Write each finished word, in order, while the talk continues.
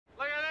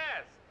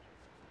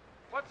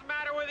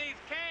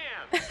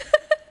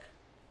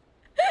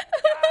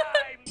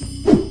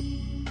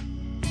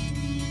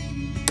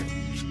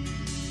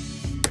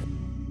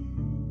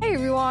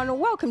everyone,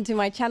 welcome to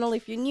my channel.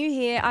 If you're new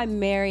here, I'm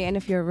Mary, and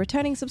if you're a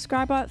returning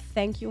subscriber,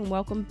 thank you and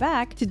welcome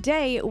back.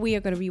 Today we are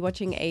going to be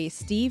watching a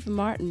Steve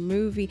Martin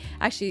movie.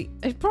 Actually,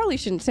 I probably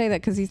shouldn't say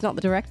that because he's not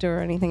the director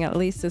or anything, at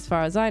least as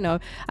far as I know.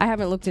 I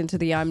haven't looked into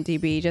the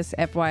IMDb, just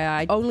FYI.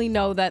 I only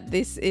know that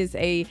this is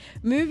a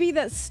movie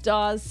that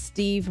stars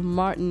Steve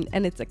Martin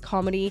and it's a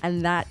comedy,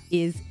 and that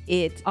is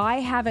it.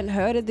 I haven't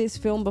heard of this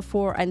film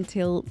before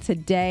until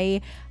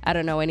today. I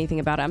don't know anything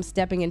about it. I'm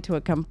stepping into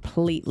it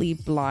completely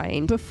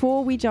blind.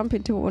 Before we jump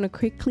into it, I want to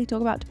quickly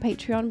talk about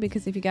Patreon,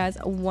 because if you guys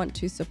want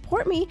to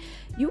support me,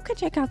 you can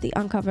check out the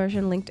uncut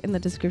version linked in the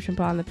description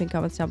bar and the pinned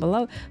comments down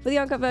below. For the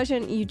uncut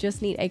version, you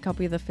just need a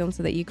copy of the film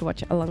so that you can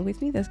watch it along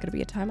with me. There's going to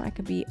be a time I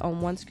could be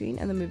on one screen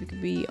and the movie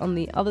could be on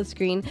the other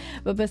screen.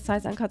 But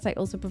besides uncuts, I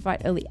also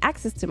provide early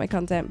access to my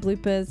content,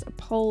 bloopers,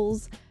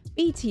 polls,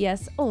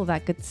 BTS, all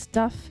that good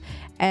stuff.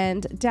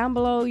 And down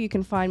below you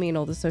can find me in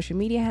all the social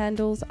media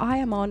handles. I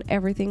am on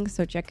everything,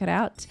 so check it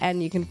out.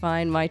 And you can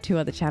find my two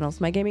other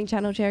channels, my gaming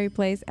channel Cherry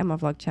Plays and my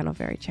vlog channel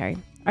Very Cherry.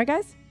 All right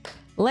guys,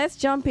 let's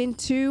jump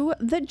into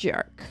The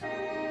Jerk.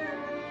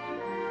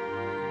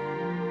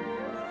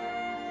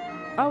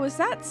 Oh, is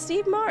that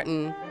Steve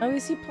Martin? Oh,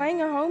 is he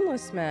playing a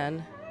homeless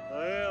man?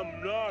 I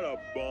am not a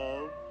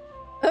bum.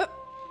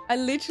 I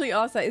literally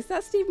asked that. Is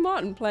that Steve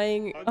Martin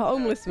playing a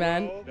homeless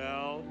man?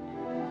 Now,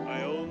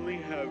 I only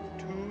have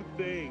two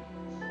things.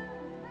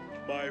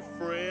 My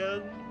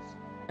friends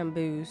And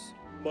booze.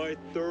 my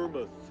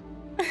thermos.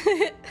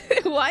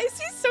 Why is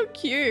he so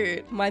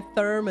cute? My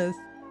thermos.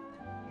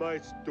 My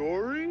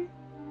story?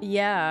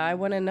 Yeah, I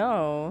want to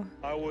know.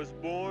 I was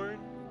born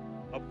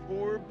a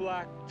poor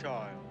black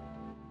child.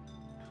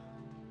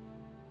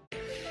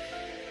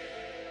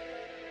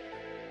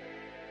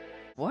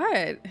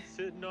 What?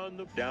 Sitting on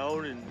the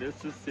down in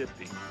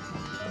Mississippi.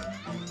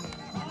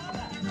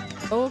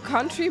 Oh,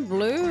 country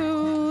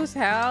blues.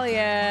 Hell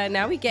yeah.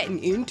 Now we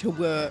getting into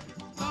it.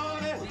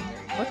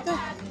 What the?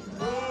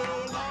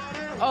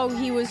 Oh,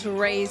 he was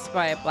raised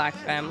by a black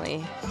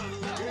family.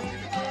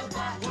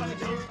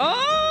 Oh!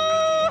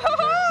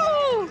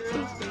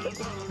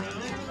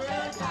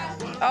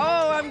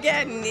 Oh, I'm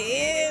getting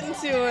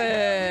into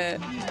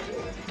it.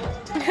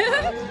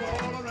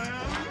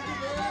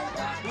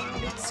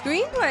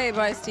 Screenplay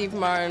by Steve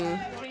Martin.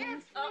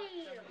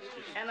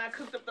 And I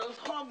cooked up those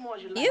hog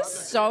maws you He is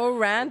so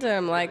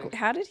random. Like,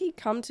 how did he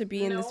come to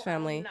be in this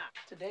family?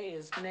 Today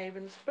is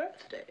Naven's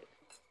birthday.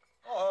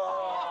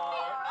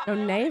 Oh,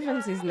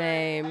 Naven's his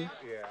name.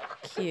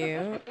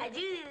 Cute. I do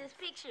need this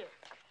picture.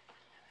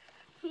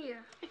 Here.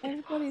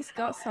 Everybody's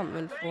got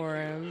something for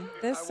him.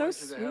 They're so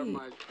sweet.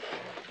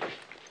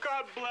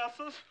 God bless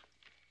us.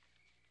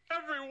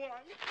 Everyone.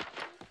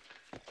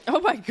 Oh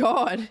my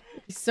God.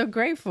 He's so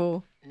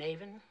grateful.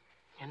 Naven,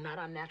 you're not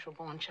our natural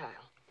born child.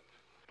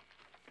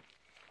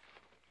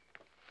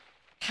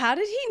 How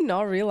did he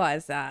not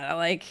realize that?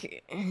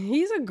 Like,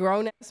 he's a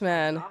grown-ass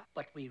man.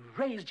 But we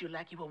raised you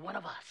like you were one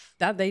of us.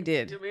 That they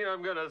did. You mean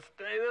I'm gonna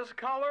stay this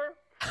color?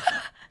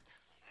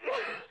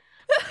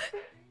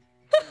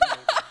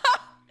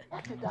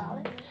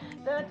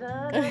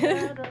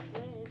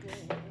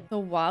 The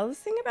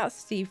wildest thing about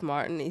Steve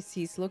Martin is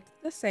he's looked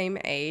the same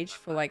age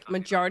for like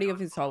majority of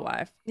his whole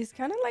life. He's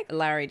kind of like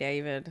Larry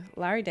David.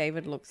 Larry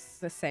David looks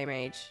the same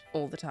age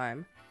all the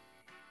time.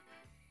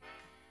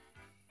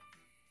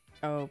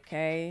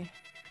 Okay.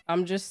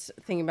 I'm just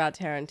thinking about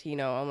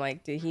Tarantino. I'm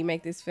like, did he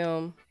make this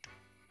film?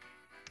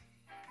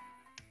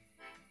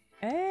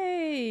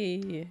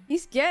 Hey,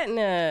 he's getting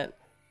it.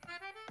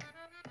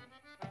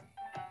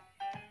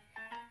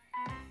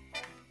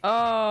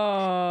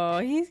 Oh,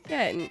 he's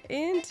getting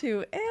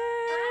into it.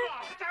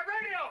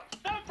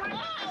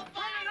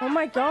 Oh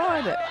my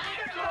God.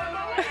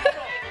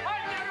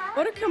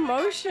 What a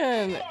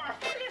commotion.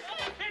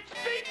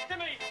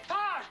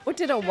 What,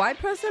 did a white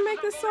person make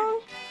this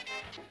song?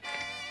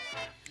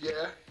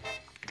 Yeah.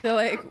 They're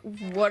like,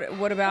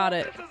 what about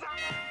it?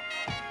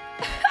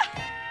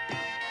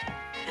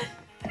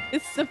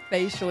 It's the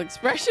facial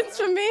expressions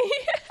for me.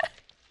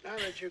 Now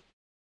that you...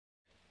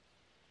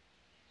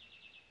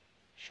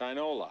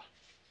 Shinola.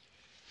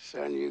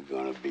 Son, you're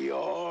gonna be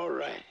all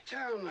right.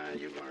 Tell him now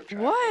you're gonna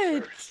try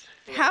What? first.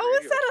 How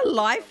is that a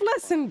life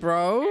lesson,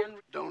 bro?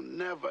 Don't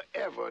never,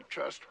 ever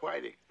trust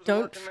Whitey.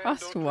 Don't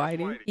trust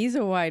Whitey. He's a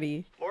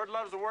Whitey. Lord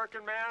loves the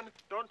working man.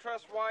 Don't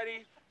trust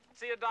Whitey.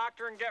 See a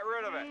doctor and get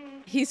rid of it.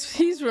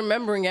 He's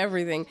remembering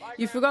everything.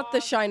 You forgot the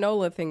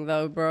Shinola thing,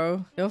 though,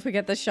 bro. Don't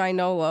forget the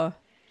Shinola.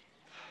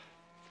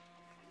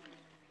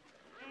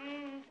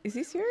 Is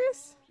he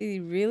serious? Is he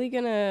really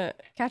gonna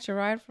catch a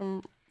ride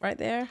from right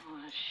there? Oh,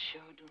 I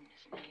sure do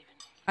miss Naven.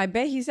 I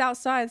bet he's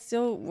outside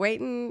still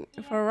waiting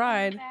for a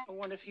ride. I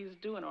wonder if he's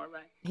doing all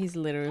right. He's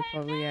literally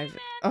probably over.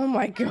 Oh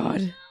my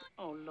God.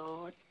 Oh,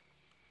 Lord.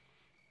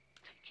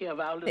 Take care of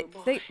our little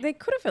boy. They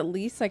could have at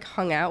least like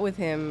hung out with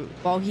him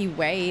while he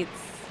waits.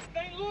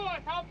 St. Louis,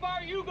 how far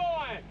are you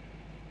going?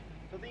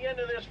 To the end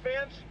of this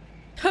fence?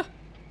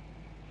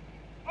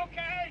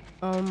 Okay.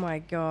 Oh my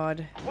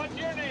God. What's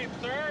your name,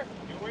 sir?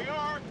 Here we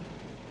are.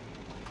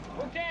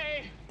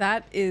 Okay.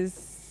 That is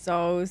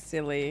so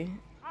silly.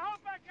 Hi,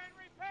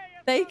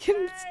 They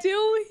can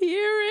still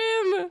hear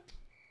him.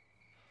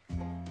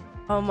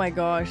 Oh my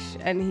gosh.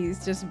 And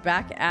he's just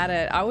back at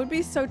it. I would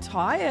be so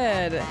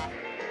tired.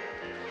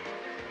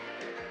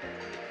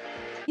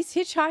 He's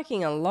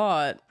hitchhiking a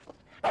lot.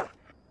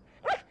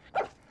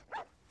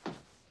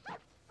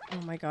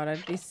 Oh my god,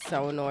 I'd be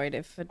so annoyed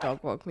if a dog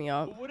woke me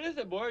up. What is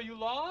it, boy? Are you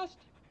lost?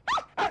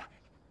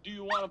 Do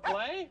you want to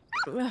play?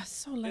 Ugh,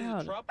 so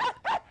loud.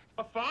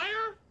 A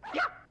fire?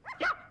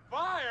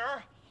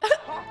 Fire?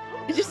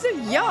 You just said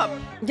yup.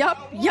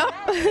 Yup, yup.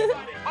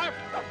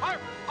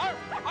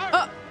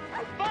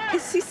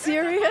 Is he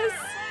serious?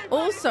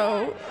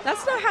 Also,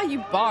 that's not how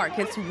you bark.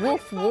 It's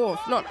woof woof,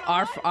 not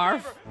arf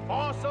arf.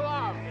 False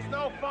alarm. There's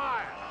no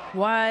fire.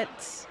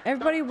 What?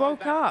 Everybody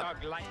woke up.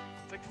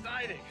 It's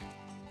exciting.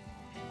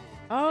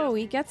 Oh,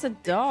 he gets a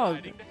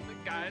dog. The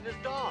guy and his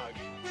dog.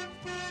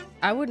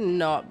 I would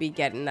not be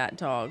getting that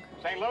dog.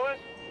 St. Louis?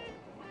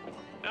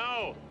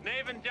 No,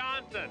 Nathan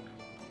Johnson.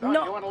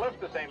 No. You want to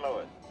lift to St.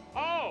 Louis?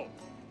 Oh.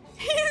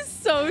 He's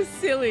so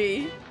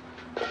silly.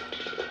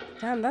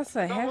 Damn, that's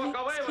a heavy Walk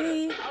away with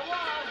key. it. I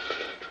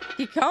won't.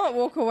 You can't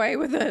walk away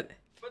with it.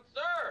 But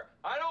sir,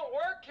 I don't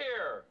work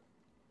here.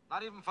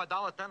 Not even for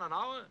 $1.10 an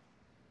hour?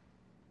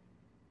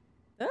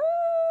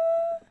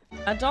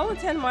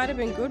 $1.10 might have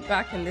been good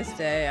back in this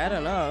day. I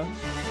don't know.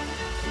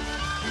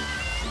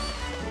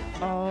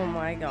 Oh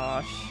my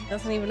gosh.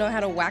 Doesn't even know how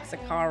to wax a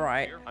car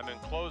right. I'm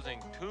enclosing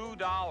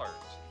 $2.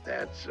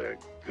 That's a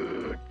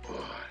good boy.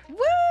 Woo!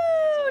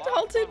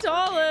 Whole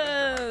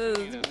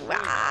 $2.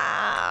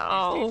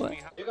 Wow.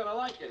 You're gonna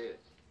like it.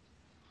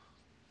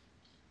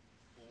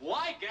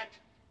 Like it?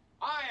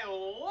 I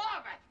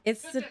love it.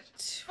 It's This the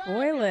is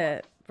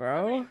toilet,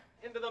 bro.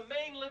 into the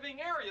main living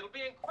area. It'll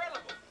be incredible.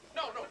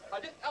 No, I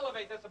just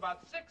elevate this about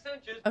 6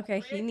 inches. Okay,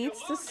 he create the needs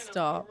to illusion of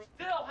stop.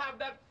 Still have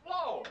that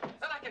flow.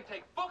 Then I can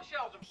take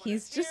bookshelves and put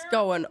He's it just here.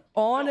 going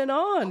on and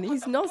I'll on. put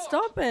He's the not books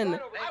stopping.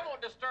 right over- I won't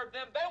disturb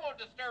them. They won't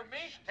disturb me.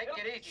 Take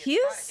it easy. He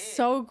is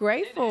so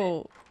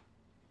grateful.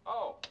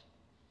 Oh,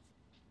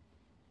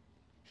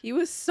 He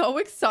was so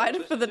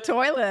excited for the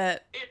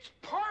toilet. it's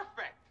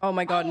perfect. Oh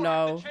my god, I won't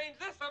no. have to change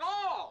this at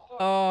all.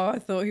 Oh, I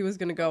thought he was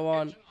gonna go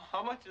on.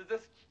 How much is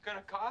this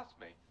gonna cost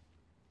me?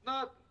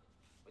 Not.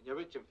 When you're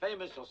rich and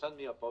famous, you'll send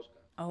me a postcard.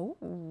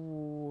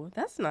 Oh,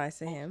 that's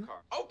nice of him.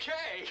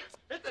 Okay,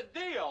 it's a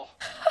deal.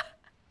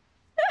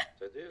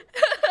 So do.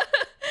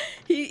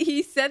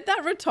 He said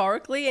that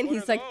rhetorically, and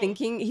he's like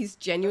he's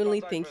genuinely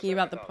thinking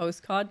about the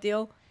postcard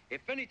deal.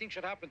 If anything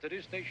should happen to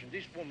this station,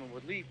 this woman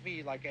would leave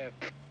me like a...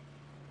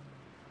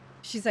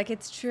 She's like,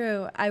 it's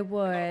true, I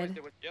would.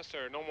 Yes,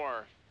 sir. No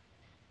more.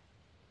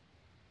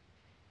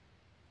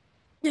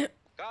 Yeah.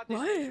 God, this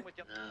What? station with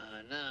your-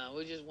 No,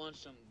 we just want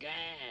some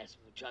gas,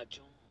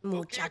 muchacho.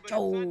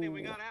 Muchacho.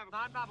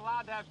 I'm not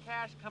allowed to have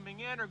cash coming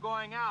in or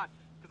going out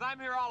because I'm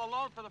here all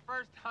alone for the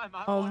first time.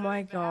 I don't Oh want my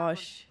anything to happen.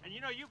 gosh. And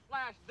you know, you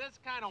flash this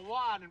kind of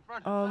wad in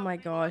front of Oh some my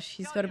people, gosh,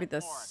 he's they'll gotta kill be you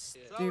the for it. So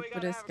we gotta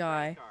stupidest have a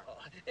guy. credit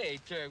card. Hey,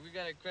 Turk, we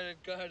got a credit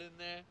card in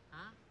there?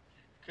 Huh?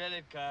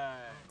 Credit card.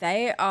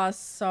 They are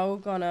so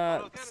gonna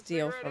What kind of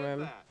steal cigarette from is him.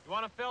 that? You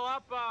want to fill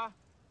up,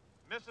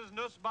 Mrs.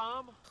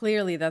 Nussbaum?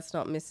 Clearly, that's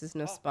not Mrs.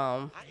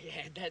 Nussbaum.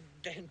 Yeah,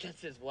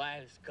 that's his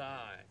wife's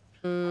car.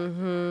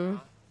 Mm-hmm.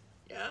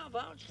 Yeah, I'll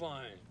vouch for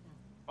him.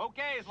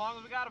 Okay, as long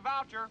as we got a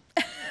voucher.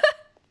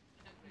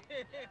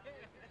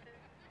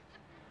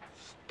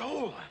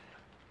 Stolen.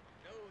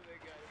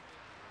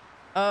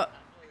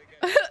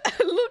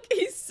 Look,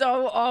 he's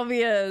so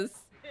obvious.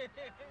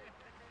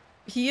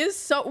 He is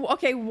so...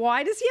 Okay,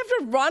 why does he have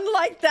to run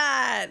like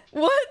that?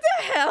 What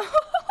the hell?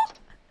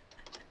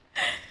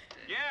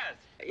 Yes.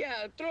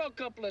 Yeah, throw a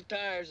couple of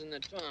tires in the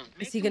trunk.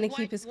 Is he gonna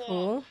keep his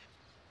cool?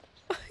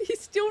 He's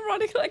still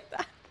running like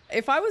that.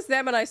 If I was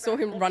them and I saw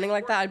him running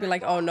like that, I'd be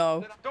like, oh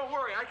no. Don't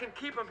worry, I can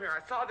keep him here.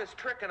 I saw this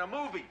trick in a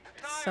movie.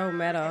 So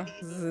meta.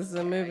 This is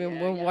a movie and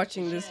we're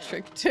watching this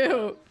trick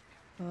too.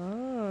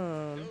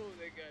 Oh.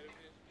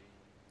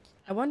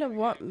 I wonder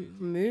what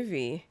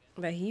movie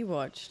that he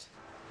watched.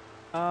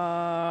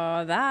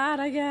 That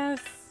I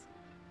guess.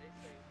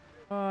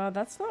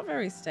 That's not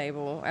very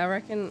stable. I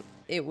reckon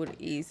it would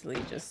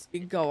easily just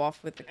go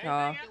off with the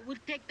car. We'll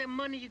take the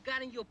money you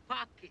got in your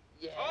pocket.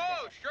 Yeah.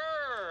 Oh,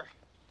 sure.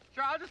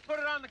 Sure, I'll just put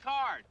it on the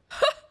card.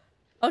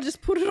 I'll just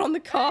put it on the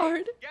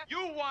card. You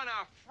want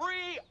a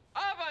free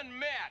oven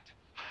mitt?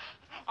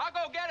 I'll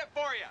go get it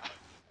for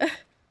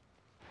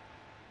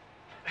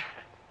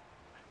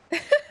you.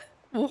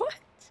 What?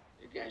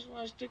 You guys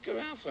want to stick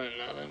around for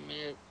another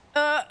minute?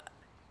 Nah.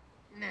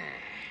 Nah.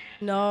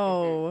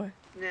 No.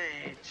 Nah,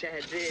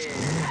 Chad's it.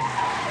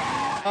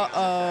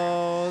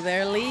 Uh-oh,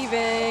 they're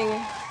leaving.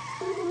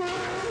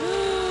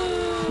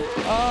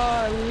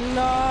 Oh,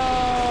 no.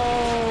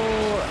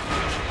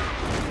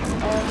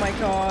 Oh, my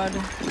God.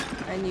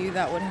 I knew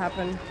that would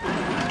happen.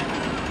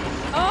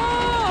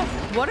 Oh,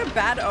 what a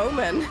bad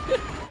omen.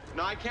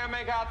 No, I can't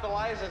make out the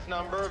license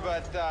number,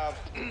 but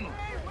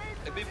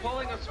it'd be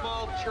pulling a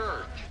small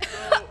church.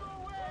 So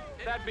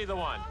that'd be the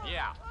one.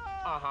 Yeah.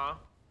 Uh-huh.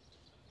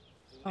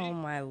 Oh,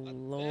 my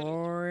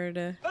Lord.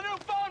 The new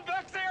phone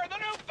book's here! The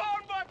new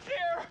phone book's here!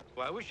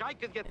 Well, I wish I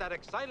could get that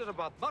excited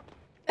about nothing.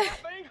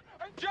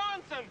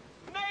 Johnson,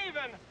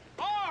 Naven,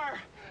 R.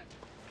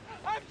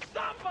 I'm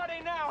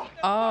somebody now.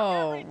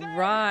 Oh, Every day.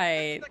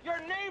 right. Your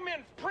name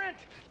in print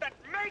that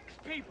makes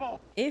people.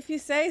 If you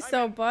say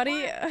so,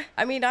 buddy.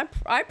 I mean,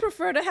 I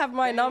prefer to have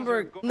my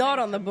number not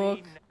on the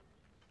book.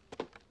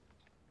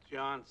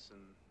 Johnson,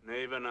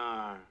 Naven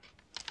R.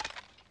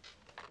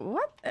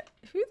 What?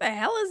 Who the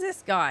hell is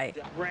this guy?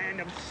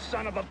 Random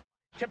son of a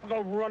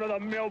typical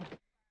run-of-the-mill.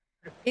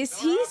 Is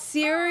he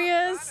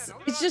serious?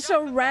 It's just a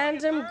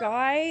random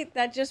guy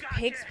that just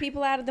picks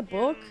people out of the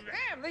book?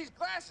 Damn, these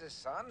glasses,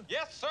 son.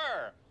 Yes,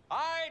 sir.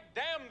 I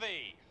damn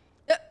thee.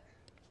 Here,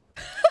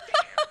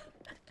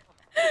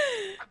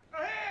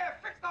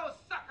 fix those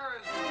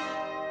suckers.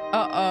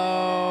 Uh-oh.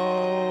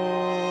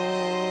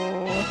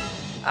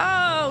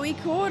 Oh, we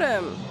caught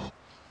him.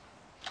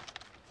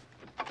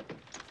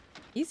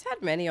 He's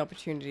had many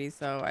opportunities,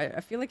 though.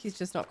 I feel like he's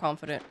just not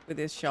confident with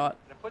his shot.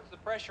 And it puts the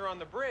pressure on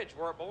the bridge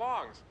where it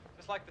belongs,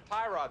 just like the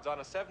tie rods on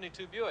a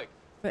 72 Buick.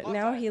 But Plus,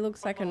 now I he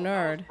looks put like a little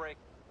nerd. nose brake.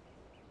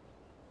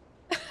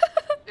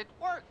 It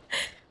worked.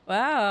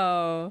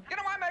 Wow. You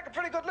know, I make a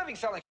pretty good living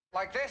selling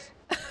like this.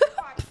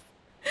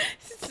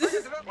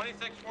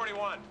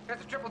 2641. Here's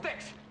the triple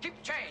dicks. Keep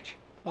the change.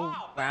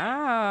 Oh,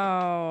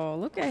 wow.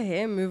 Look at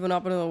him moving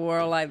up into the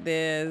world like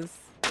this.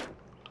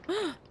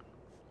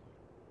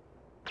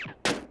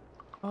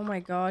 Oh my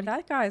god,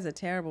 that guy is a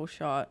terrible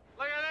shot.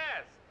 Look at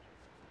this.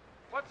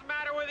 What's the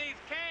matter with these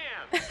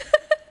cans?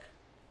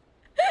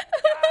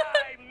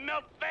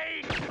 Milk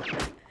face.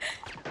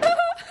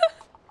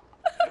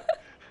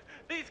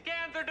 These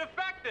cans are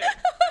defective.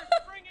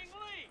 They're springing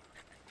leaks.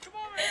 Come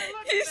over here and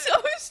look He's at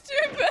so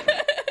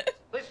stupid.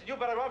 Listen, you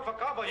better run for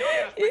cover. You're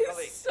gonna spring the He's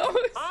leak. so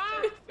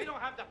Huh? We don't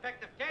have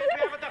defective cans. We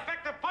have a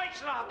defective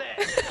punch out there.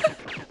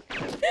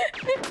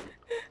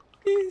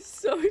 He's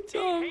so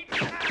dumb.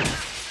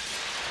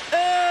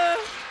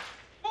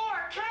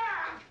 More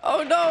cans.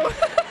 Oh no.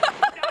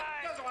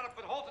 He doesn't want to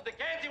put holes in the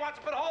cans. He wants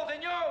to put holes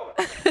in you.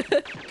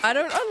 I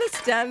don't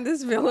understand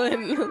this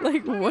villain.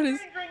 Like, what is...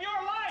 Endangering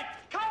your life.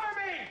 Cover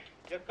me.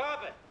 You're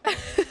covered.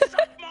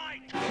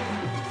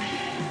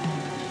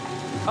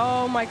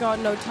 Oh my god,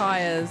 no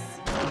tires.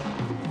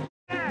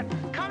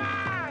 Come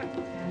on.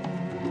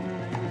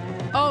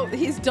 Oh,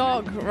 he's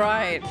Dogg,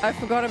 right. I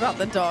forgot about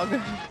the dog.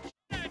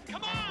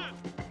 Come on.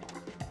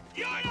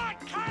 You're not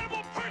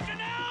carnival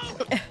personnel.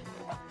 For $1,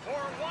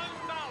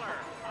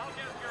 I'll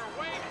get your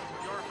weight,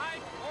 your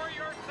height, or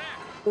your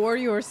sex. Or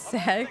your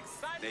sex.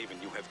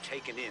 Naven, you have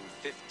taken in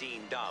 $15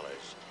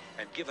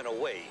 and given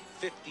away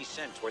 50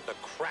 cents worth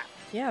of crap,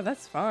 Yeah,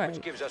 that's fine.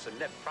 which gives us a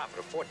net profit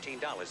of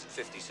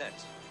 $14.50.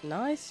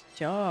 Nice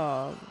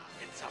job.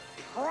 It's a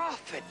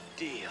profit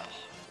deal.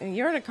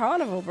 You're at a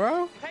carnival,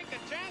 bro. Take a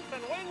chance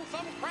and win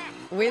some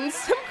crap. Win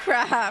some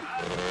crap.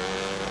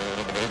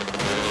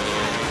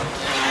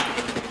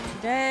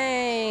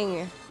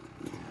 Dang.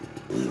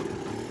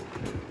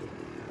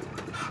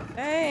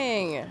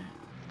 Dang.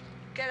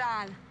 Get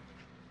on.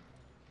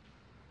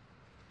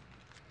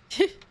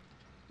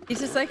 He's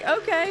just like,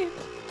 okay,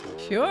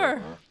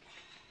 sure.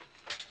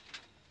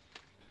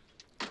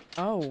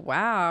 Oh,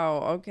 wow.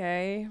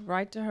 Okay.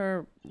 Right to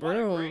her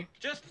room.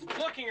 Just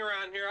looking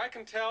around here, I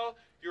can tell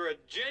you're a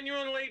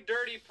genuinely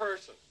dirty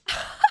person.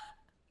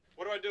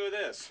 What do I do with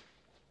this?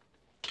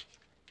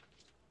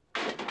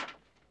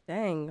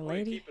 Dang, Or you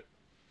lady. keep it-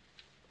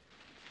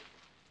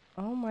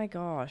 Oh my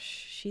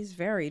gosh. She's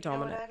very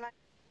dominant.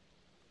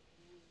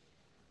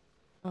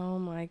 Oh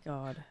my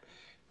god.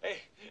 Hey,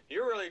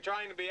 you're really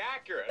trying to be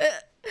accurate.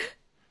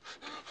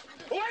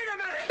 Wait a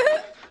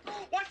minute.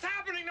 What's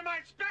happening to my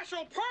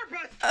special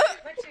purpose?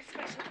 What's your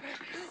special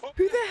purpose?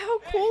 Who the hell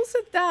calls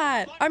it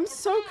that? I'm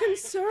so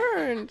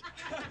concerned.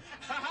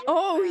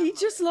 Oh, he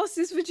just lost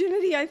his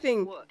virginity, I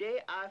think. Today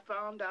I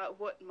found out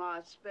what my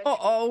special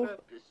Uh-oh.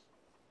 purpose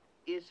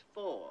is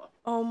for.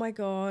 Oh my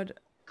god.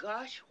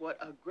 Gosh, what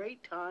a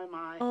great time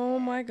I Oh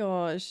had. my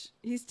gosh.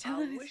 He's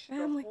telling I his wish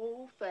family. the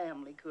whole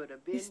family could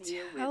have been He's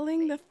here telling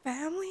with the me,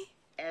 family?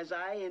 as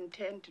I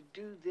intend to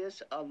do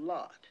this a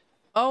lot.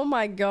 Oh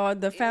my god,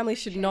 the family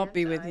Every should not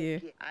be chance with I you.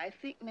 get. I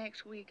think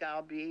next week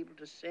I'll be able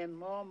to send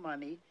more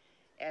money,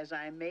 as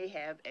I may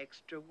have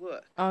extra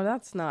work. Oh,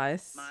 that's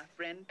nice. My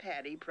friend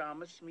Patty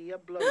promised me a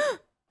blow.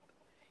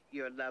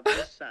 Your lovely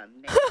son,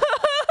 Nate.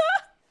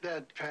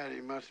 That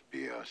Patty must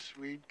be a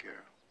sweet girl.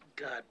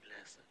 God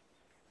bless her.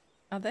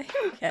 Are they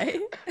okay?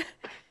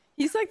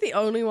 He's like the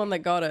only one that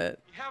got it.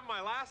 You have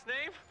my last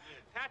name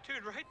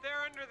tattooed right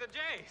there under the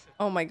J's.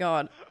 Oh my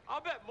god.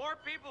 I'll bet more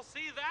people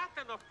see that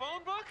than the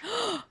phone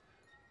book.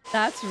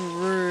 That's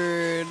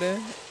rude.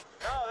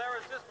 Oh, there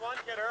was just one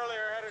kid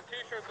earlier had a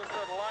t-shirt that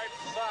said life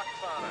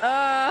sucks on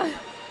it.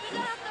 He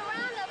got off the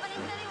roundup and he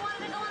said he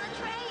wanted to go on the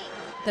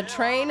train. The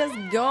train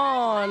is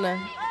gone.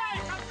 Hey,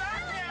 come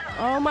back here!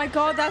 Oh my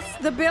god, that's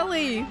the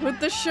Billy with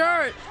the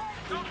shirt.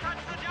 Don't touch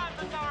the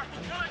Johnson tower.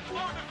 You'll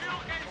explode the fuel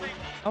casing.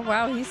 Oh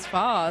wow, he's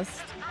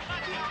fast.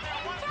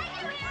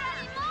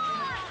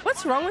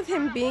 What's wrong with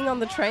him being on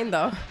the train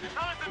though? Now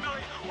listen,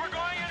 Billy, we're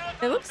going into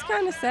the It looks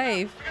kind of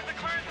safe. because the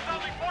clearance is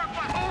only 4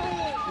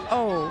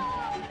 Oh,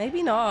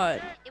 maybe not.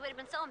 It would have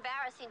been so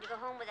embarrassing to go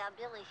home without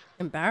Billy.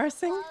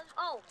 Embarrassing?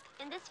 Oh,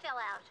 and this fell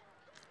out.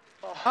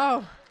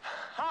 Oh.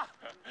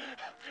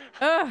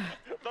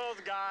 Those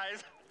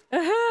guys.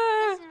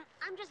 Listen,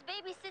 I'm just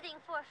babysitting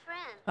for a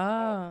friend.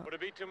 Oh. Would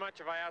it be too much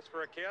if I asked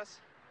for a kiss?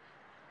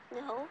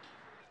 No.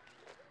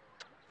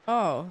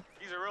 Oh.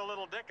 He's a real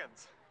little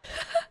Dickens.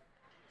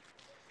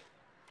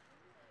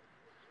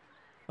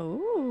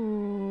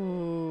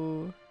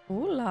 Ooh.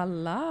 Ooh la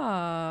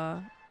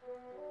la.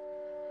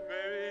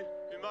 Maybe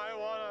you might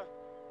want to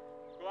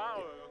go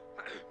out.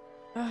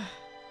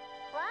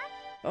 What?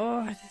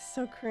 Oh, this is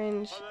so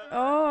cringe.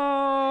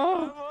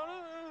 Oh.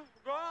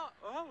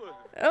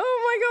 Oh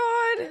my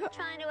god.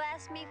 Trying to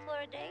ask me for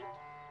a date?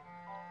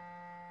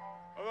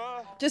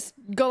 Just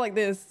go like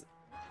this.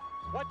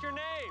 What's your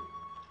name?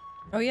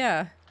 Oh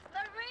yeah.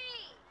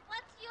 Marie,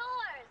 what's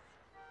yours?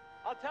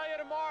 I'll tell you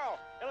tomorrow.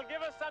 It'll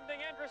give us something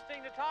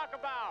interesting to talk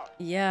about.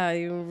 Yeah,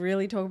 you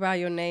really talk about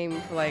your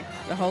name for like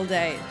the whole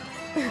day.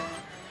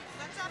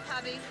 What's up,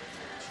 hubby?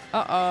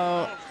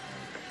 Uh-oh.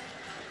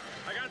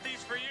 I got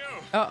these for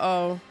you.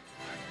 Uh-oh.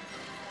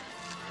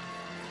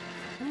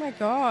 Oh my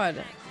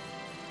god.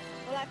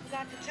 Well, I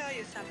forgot to tell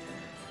you something.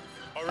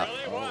 Oh,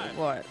 really? Uh-oh. What?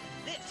 What?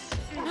 This.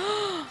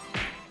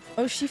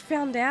 Oh, she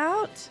found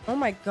out? Oh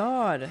my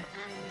god. And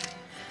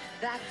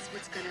that's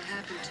what's gonna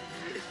happen to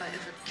you if I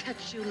ever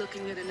catch you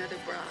looking at another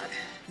broad.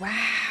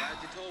 Wow.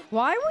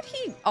 Why would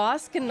he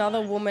ask another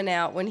woman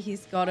out when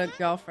he's got a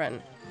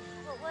girlfriend?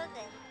 What were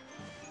they?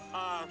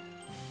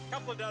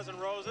 Couple of dozen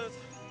roses.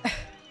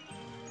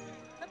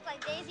 Look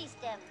like daisy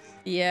stems.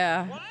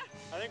 Yeah. What?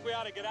 I think we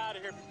ought to get out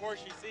of here before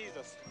she sees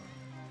us.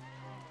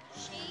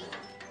 She?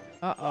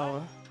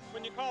 Uh-oh.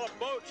 When you call a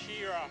boat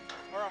she or a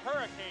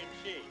hurricane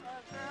she. Or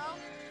a girl?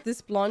 This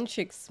blonde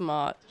chick's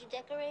smart. Did you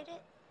decorate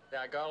it?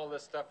 Yeah, I got all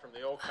this stuff from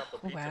the old couple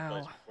pizza Wow.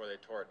 place before they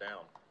tore it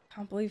down.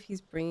 Can't believe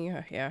he's bringing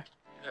her here.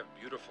 You have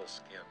beautiful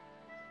skin.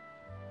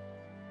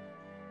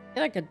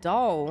 You're like a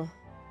doll.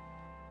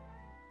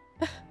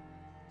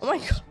 Oh my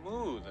god.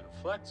 Smooth and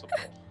flexible.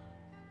 Why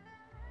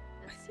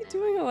is he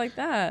doing it like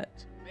that?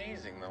 It's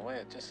amazing the way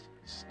it just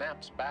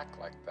snaps back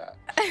like that.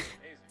 It's amazing.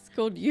 It's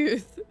called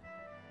youth.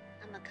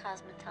 I'm a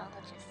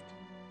cosmetologist.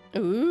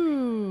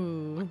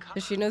 Ooh. So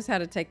she knows how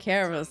to take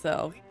care of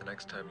herself. The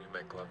next time you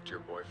make love to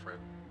your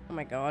boyfriend, Oh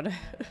my god. you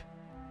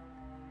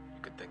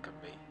could think of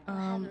me. I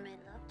haven't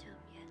made love to him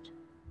yet.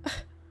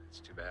 It's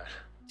too bad.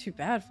 Too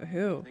bad for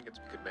who? I think you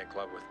could make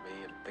love with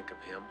me and think of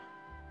him.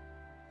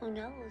 Who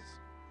knows?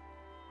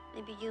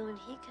 Maybe you and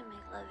he can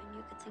make love and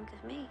you could think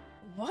of me.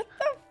 What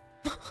the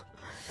I'd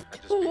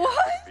just be happy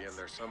What? to be in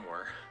there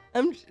somewhere.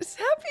 I'm just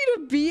happy to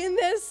be in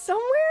there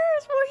somewhere,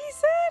 is what he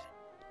said.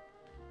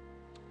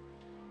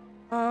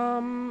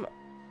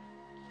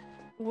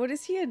 What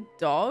is he, a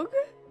dog?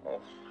 Oh,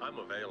 I'm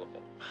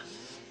available.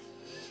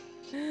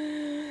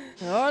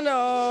 Oh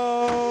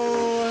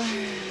no.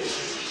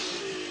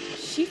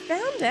 She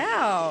found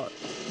out.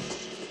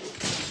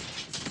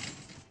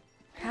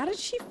 How did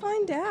she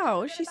find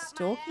out? Was she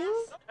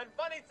stalking? And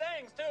funny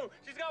things, too.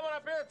 She's got one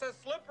up here that says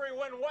slippery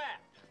when wet.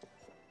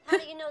 How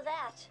do you know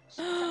that?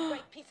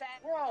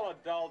 We're all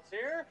adults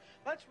here.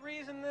 Let's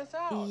reason this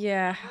out.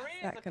 Yeah, Marie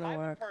is that's the gonna type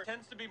of work. person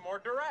tends to be more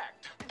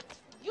direct.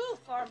 You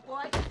farm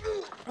boy.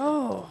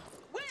 Oh.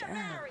 We're Damn.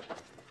 married.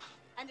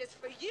 And it's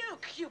for you,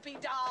 Cupid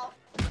doll.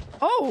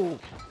 Oh.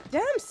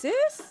 Damn,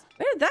 sis.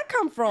 Where did that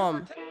come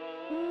from?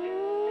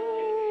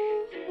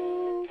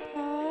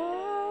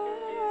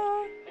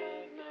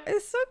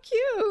 It's so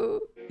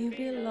cute. You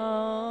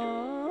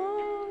belong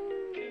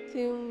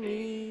to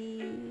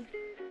me.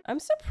 I'm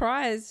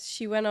surprised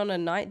she went on a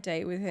night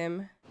date with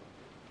him.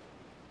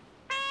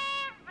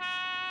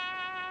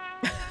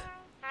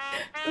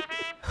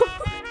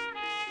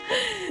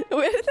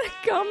 Where did that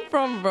come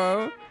from,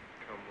 bro?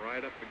 Come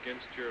right up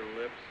against your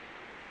lips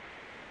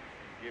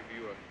and give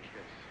you a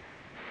kiss.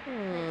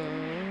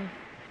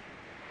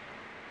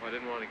 I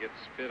didn't want to get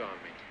spit on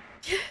me.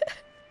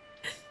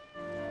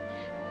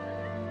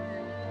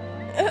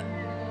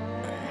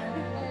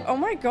 Oh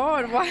my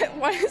god,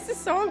 why is this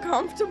so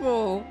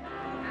uncomfortable?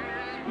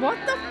 What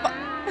the fuck?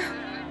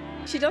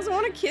 She doesn't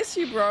want to kiss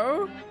you,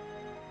 bro.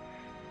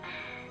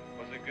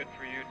 Was it good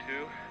for you,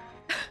 too?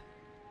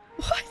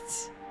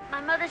 What?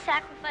 My mother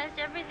sacrificed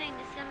everything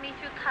to send me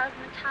through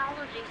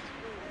cosmetology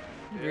school.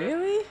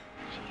 Really?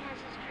 She has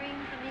this dream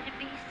for me to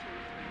be something.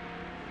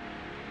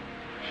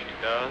 She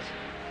does?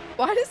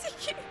 Why does he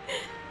keep...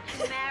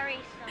 To marry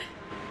someone.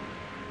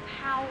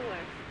 Power.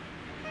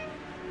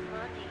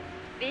 Money.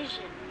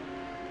 Vision.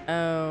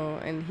 Oh,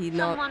 and he's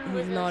not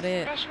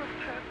it. Special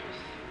purpose.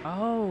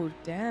 Oh,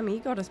 damn, he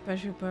got a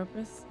special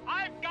purpose.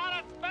 I've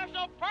got a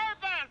special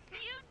purpose!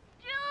 You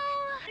do?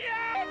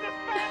 Yeah, it's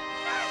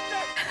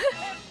fantastic!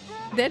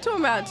 They're talking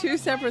about two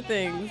separate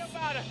things.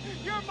 About it.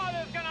 Your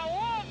mother's gonna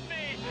love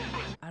me!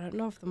 I don't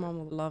know if the mom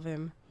will love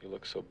him. You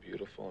look so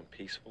beautiful and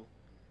peaceful.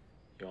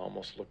 You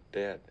almost look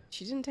dead.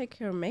 She didn't take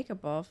her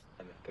makeup off.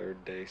 And the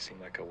third day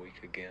seemed like a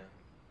week again.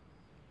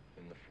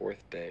 And the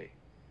fourth day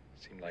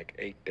seemed like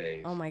 8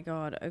 days. Oh my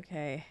god,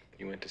 okay.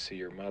 You went to see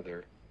your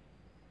mother,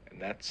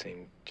 And that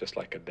seemed just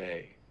like a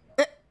day.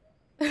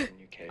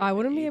 I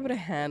wouldn't be able to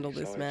handle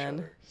this,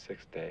 man.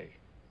 Sixth day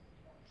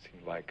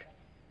seemed like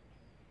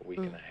a week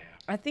and a half.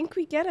 I think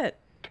we get it.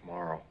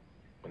 Tomorrow,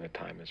 when the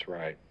time is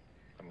right,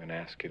 I'm going to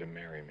ask you to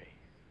marry me.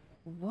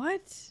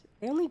 What?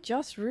 They only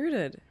just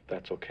rooted. If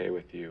that's okay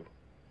with you,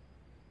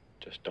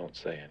 just don't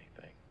say anything.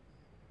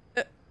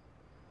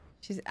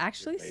 She's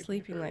actually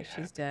sleeping like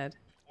she's dead.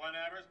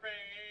 Whenever spring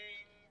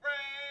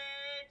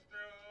breaks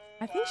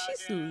through I think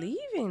she's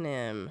leaving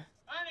him.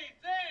 Honey,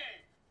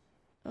 sing!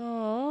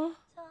 Oh.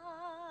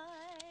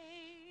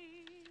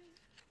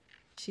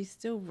 She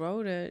still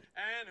wrote it.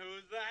 And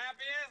who's the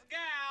happiest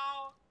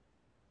gal?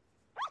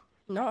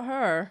 Not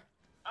her.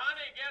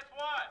 Honey, guess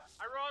what?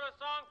 I wrote a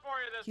song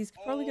for you this. He's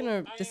probably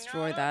gonna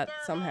destroy that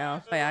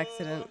somehow by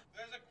accident.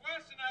 There's a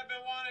question I've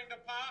been wanting to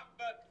pop,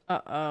 but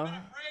Uh-oh.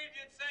 I'm afraid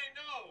you'd say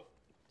no.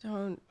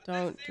 Don't do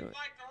it.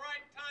 Like the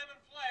right time and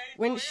place.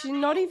 When she's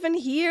not even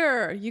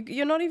here.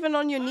 You're not even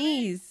on your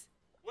knees.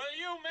 Will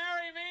you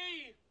marry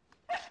me?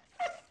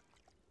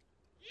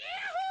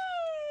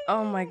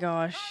 Oh my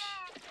gosh.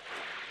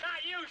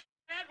 Not you,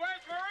 Ed.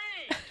 Where's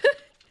Marie?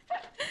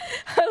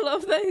 I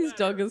love that his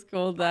dog is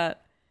called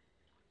that.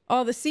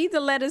 Oh, the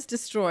letter's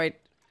destroyed.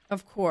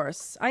 Of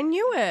course. I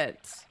knew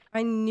it.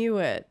 I knew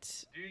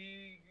it.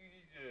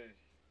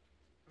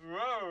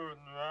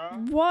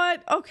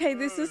 What? Okay,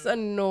 this is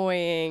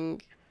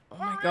annoying. Oh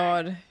my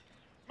god.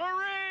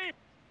 Marie!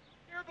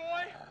 Here,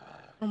 boy.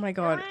 Oh my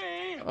god.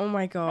 Marie! Oh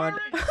my god.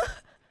 Marie!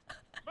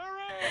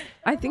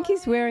 I think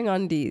he's wearing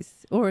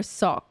undies or a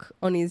sock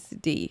on his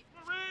D.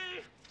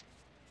 Marie!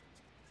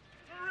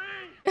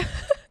 Marie!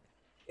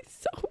 He's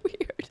so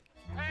weird.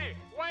 Hey,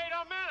 wait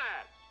a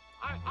minute.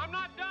 I'm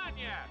not done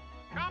yet.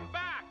 Come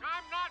back.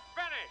 I'm not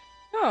finished.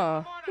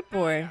 Oh, good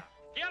boy.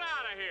 Get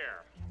out of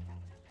here.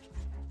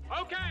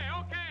 Okay,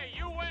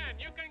 you win.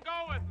 You can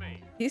go with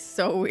me. He's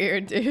so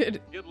weird,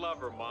 dude. You'd love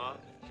her, Ma.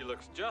 She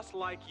looks just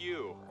like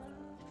you,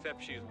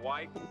 except she's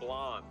white and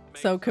blonde.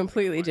 So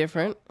completely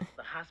different.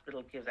 The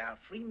hospital gives out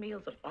free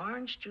meals of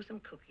orange juice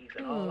and cookies,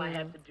 and all I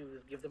have to do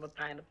is give them a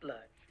pint of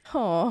blood.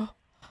 Oh.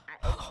 I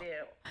ate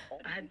there.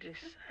 I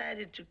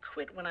decided to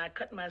quit when I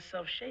cut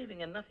myself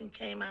shaving and nothing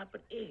came out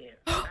but air.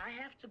 I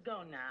have to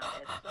go now,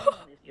 as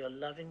someone is your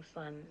loving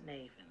son,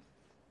 Nathan.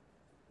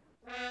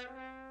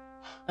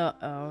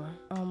 Uh-oh.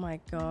 Oh my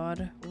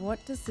god.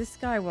 What does this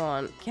guy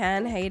want?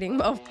 Can-hating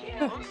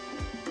motherfucker.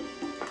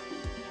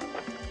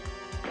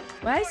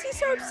 Why is he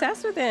so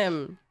obsessed with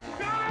him?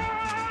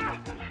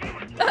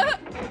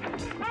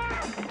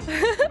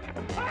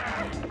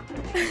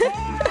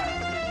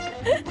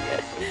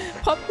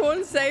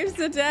 Popcorn saves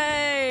the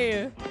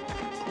day.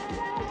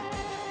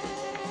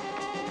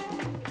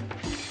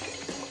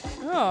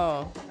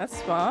 Oh, that's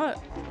smart.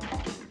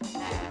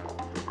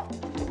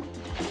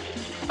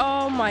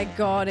 Oh my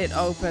god, it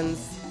opens.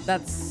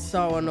 That's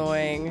so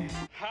annoying.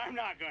 I'm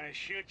not gonna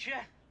shoot you.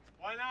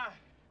 Why not?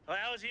 Well,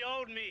 that was the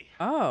old me.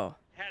 Oh.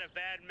 Had a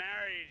bad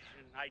marriage,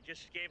 and I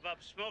just gave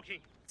up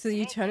smoking. So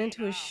you turn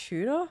into a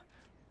shooter?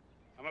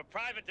 I'm a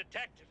private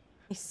detective.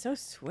 He's so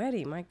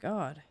sweaty, my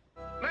god.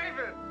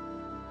 Nathan!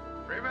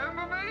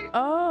 Remember me?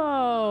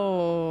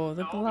 Oh,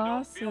 the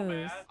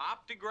glasses.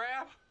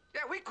 Optigraph?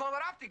 Yeah, we call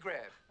it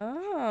Optigraph.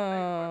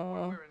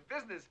 Oh. We're in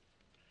business.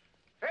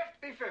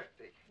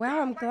 50-50.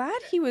 Wow, I'm glad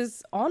he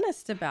was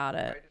honest about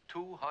it.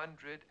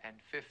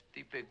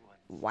 250 big ones.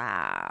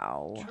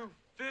 Wow.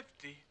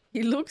 250?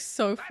 He looks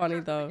so funny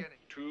though.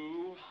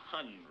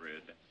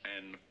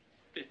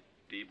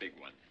 250 big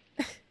ones.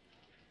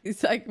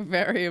 He's like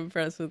very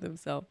impressed with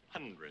himself.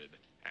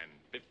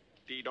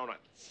 150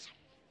 donuts.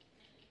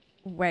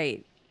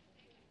 Wait.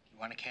 You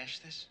want to cash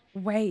this?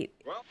 Wait.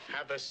 Well,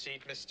 have a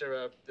seat,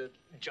 Mr.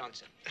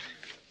 Johnson.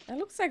 That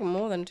looks like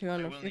more than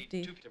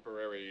 250.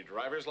 Temporary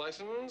driver's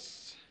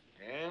license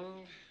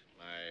and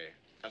my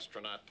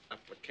astronaut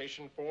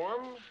application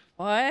form.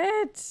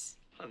 What?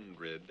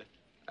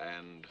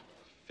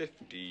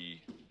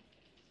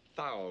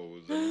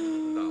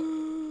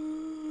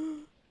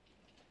 $150,000.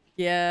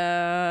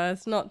 Yeah,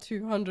 it's not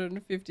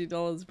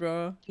 $250,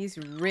 bro. He's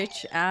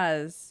rich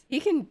as. He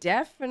can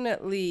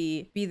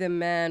definitely be the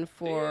man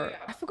for...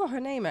 I forgot her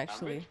name,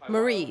 actually.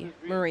 Marie.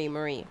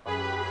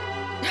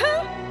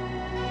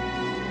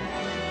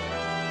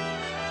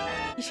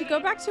 He should go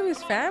back to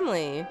his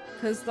family.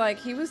 Because, like,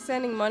 he was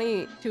sending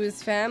money to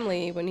his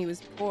family when he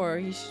was poor.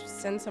 He should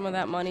send some of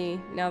that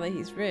money now that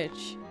he's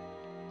rich.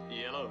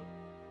 Yellow.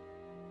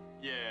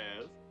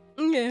 Yes.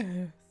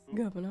 Yes,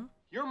 Governor.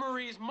 You're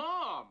Marie's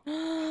mom.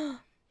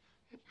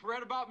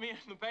 Read about me in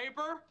the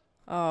paper?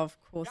 Oh, of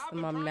course the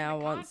mom now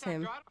wants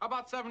him. How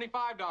about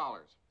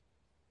 $75?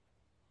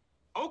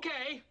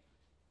 Okay.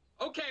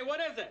 Okay, what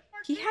is it?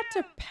 He had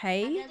to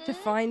pay to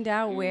find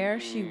out where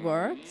she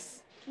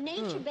works?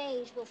 Nature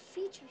Beige will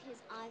feature his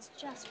eyes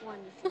just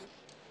wonderful.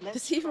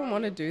 Does he even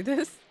want to do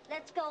this?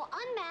 Let's go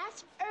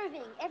unmask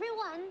Irving.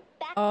 Everyone,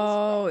 back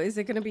Oh, is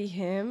it going to be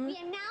him? We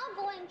are now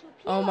going to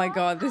Oh my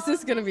god, this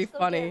is going to be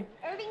funny.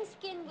 Irving's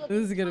skin will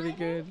This is going to be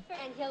good.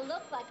 and he'll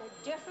look like a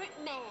different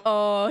man.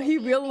 Oh, he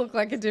will look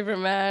like a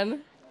different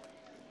man.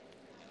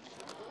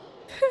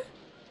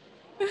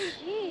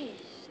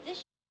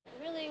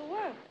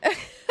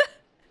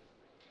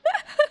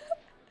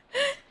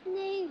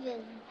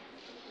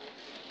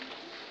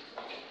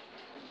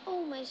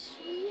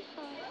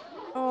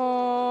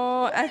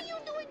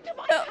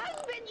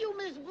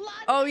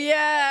 Oh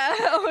yeah.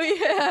 Oh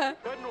yeah.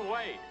 Couldn't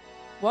wait.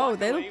 Whoa,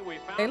 Luckily, they we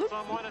look found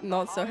someone at the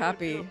not so Hollywood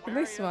happy. Film Can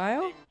they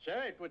smile?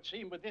 Sir, it would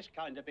seem with this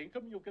kind of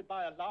income, you could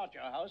buy a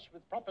larger house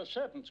with proper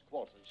servants'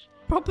 quarters.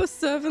 Proper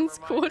servants'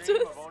 Remember my dream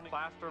quarters? of owning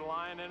plaster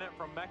lion in it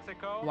from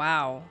Mexico?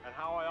 Wow. And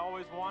how I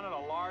always wanted a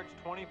large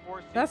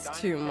 24-seat That's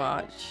dining too table?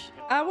 much.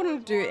 I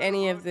wouldn't do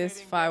any of this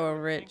if I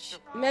were rich.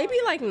 Maybe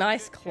like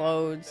nice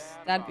clothes.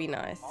 That'd be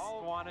nice.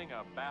 All wanting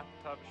a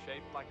bathtub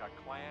shaped like a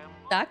clam.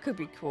 That could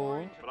be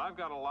cool. But I've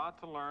got a lot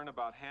to learn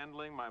about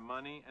handling my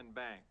money and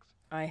banks.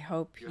 I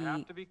hope You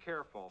have to be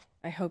careful.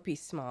 I hope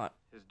he's smart.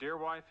 His dear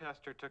wife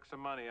Hester took some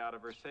money out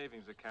of her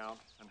savings account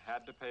and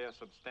had to pay a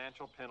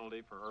substantial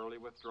penalty for early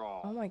withdrawal.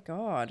 Oh my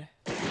god.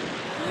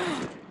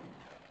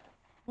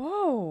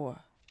 Whoa.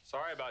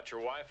 Sorry about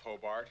your wife,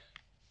 Hobart.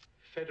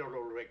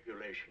 Federal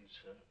regulations,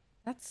 sir.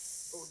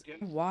 That's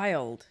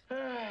wild.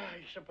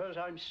 I suppose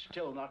I'm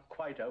still not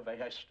quite over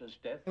Hester's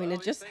death. I mean,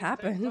 it just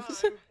happened.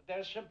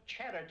 There's some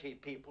charity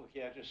people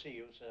here to see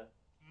you, sir.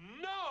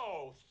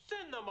 No!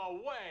 Send them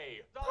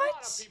away! A What?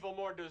 lot of people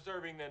more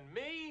deserving than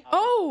me.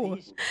 Oh!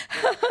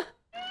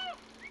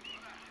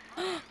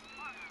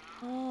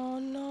 Oh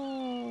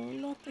no,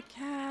 not the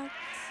cats.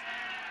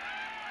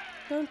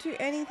 Don't do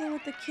anything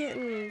with the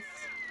kittens.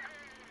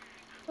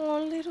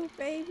 Oh, little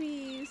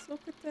babies.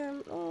 Look at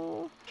them.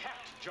 Oh. Cat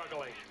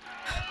juggling.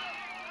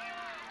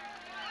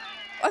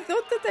 I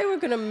thought that they were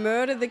gonna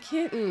murder the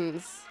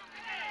kittens.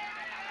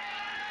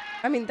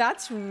 I mean,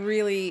 that's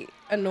really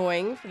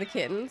annoying for the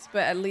kittens,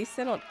 but at least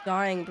they're not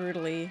dying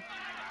brutally.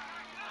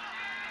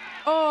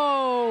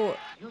 Oh!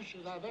 You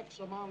should have X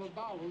amount of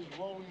dollars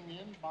rolling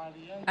in by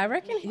the end. I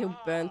reckon he'll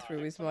burn through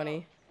his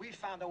money. We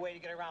found a way to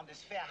get around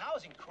this fair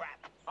housing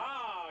crap.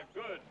 Ah,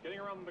 good. Getting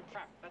around the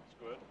crap. That's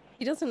good.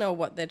 He doesn't know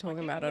what they're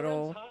talking about at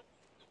all.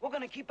 We're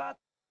gonna keep out.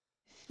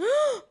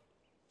 The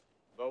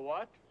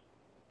what?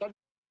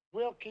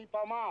 We'll keep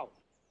them out.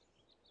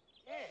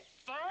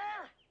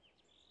 Sir?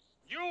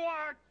 You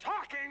are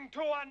talking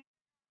to a...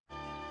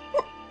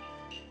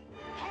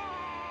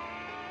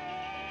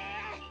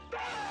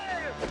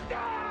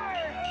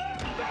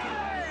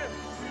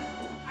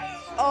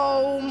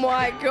 Oh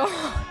my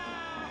god.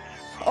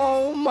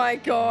 Oh my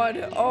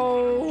god.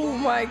 Oh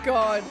my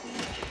god.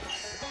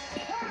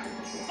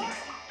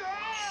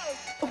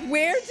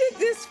 Where did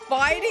this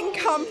fighting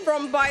come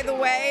from, by the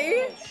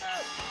way?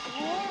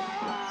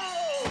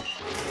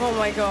 Oh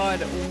my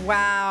god.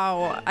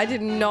 Wow. I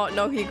did not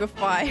know he could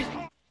fight.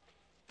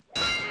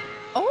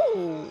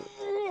 Oh.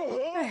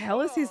 What the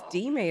hell is his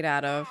D made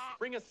out of?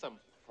 Bring us some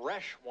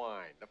fresh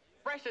wine. The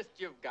freshest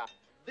you've got.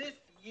 This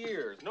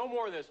year's. No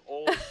more of this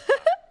old stuff.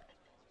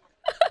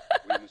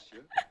 Oui,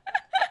 monsieur.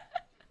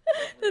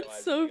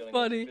 That's so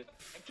funny.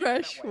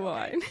 Fresh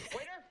wine.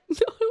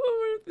 No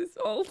more of this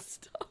old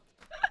stuff.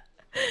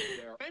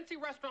 Fancy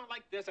restaurant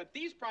like this, at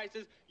these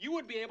prices, you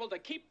would be able to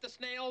keep the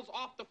snails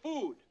off the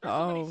food.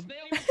 Oh.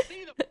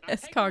 Escargot.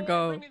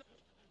 Escargot.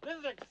 This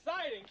is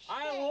exciting.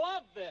 I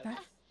love this.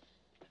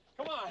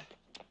 Come on.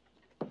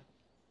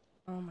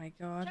 Oh my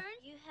god.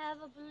 You have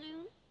a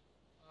balloon?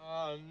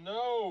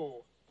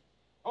 No.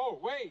 Oh,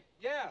 wait.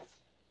 Yes.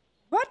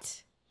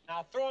 What?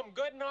 Now throw them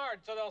good and hard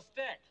so they'll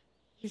stick.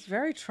 He's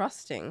very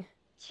trusting.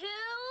 2,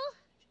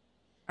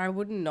 I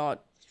would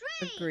not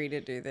 3, agree to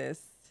do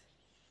this.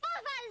 4,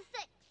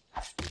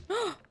 5,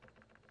 6.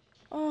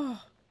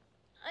 Oh,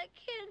 I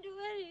can't do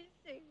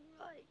anything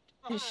right.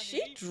 is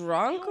she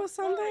drunk or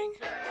something?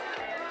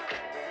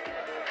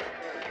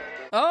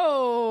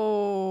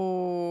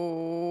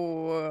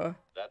 Oh.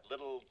 That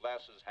little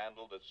glasses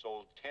handle that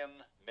sold 10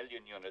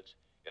 million units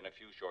in a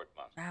few short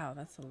months. Wow,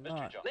 that's a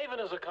lot. Nathan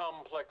is a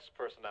complex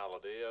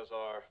personality, as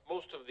are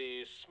most of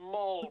the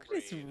small Look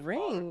at his breed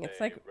ring. It's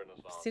like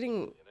Renaissance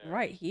sitting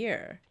right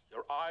here.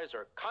 Your eyes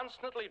are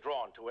constantly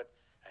drawn to it,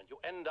 and you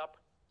end up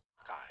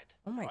cockeyed.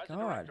 Oh my As a god.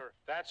 director,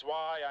 that's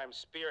why I'm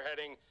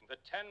spearheading the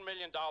 $10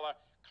 million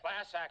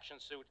class action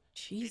suit.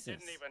 Jesus. He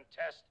didn't even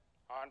test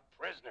on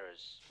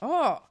prisoners.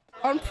 Oh,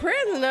 on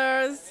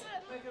prisoners.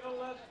 Make it a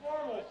less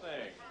formal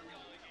thing.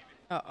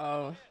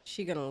 Uh-oh.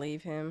 She gonna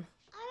leave him.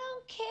 I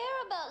don't care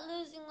about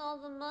losing all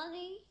the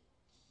money.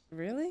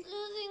 Really?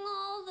 Losing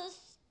all the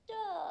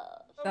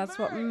stuff. That's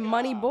what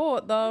money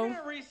bought, though. You're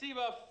gonna receive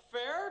a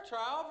fair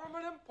trial from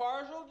an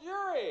impartial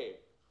jury.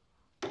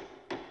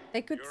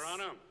 They could. Your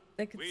Honor,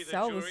 They could we, the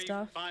sell the jury,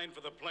 stuff. find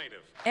for the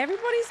plaintiff.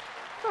 Everybody's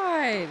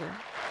fine.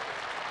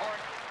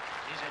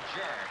 He's a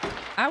jerk.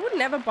 I would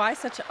never buy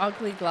such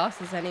ugly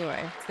glasses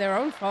anyway. It's their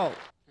own fault.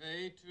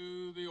 Pay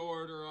to the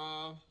order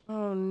of...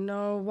 Oh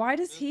no, why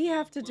does he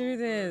have to do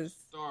this?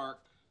 Stark.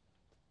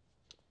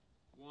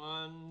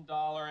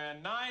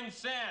 $1.09.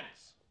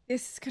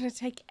 This is gonna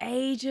take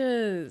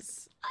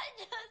ages. I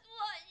just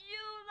want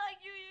you like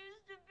you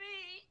used to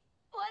be.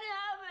 What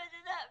happened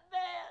to that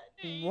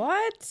man?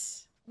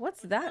 What?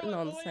 What's that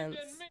nonsense?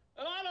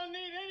 And I don't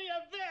need any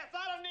of this.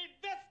 I don't need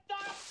this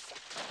stuff.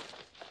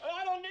 And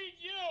I don't need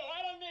you.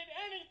 I don't need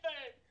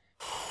anything.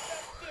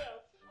 Except this.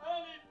 I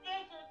don't need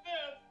this or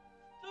this.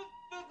 Just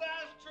this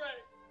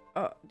ashtray.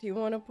 Do you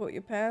want to put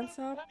your pants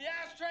up? The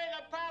ashtray,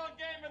 the pallet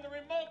game, and the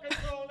remote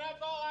control.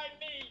 That's all I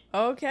need.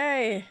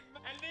 Okay.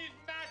 And these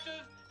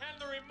matches, and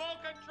the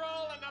remote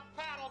control, and the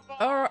paddle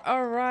ball.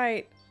 All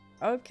right.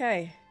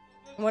 Okay.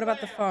 What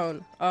about the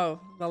phone? Oh,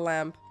 the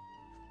lamp.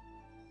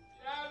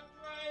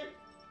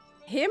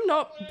 Him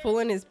not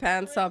pulling his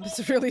pants up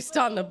is really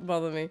starting to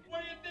bother me.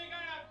 What do you think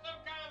I am,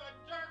 some kind of a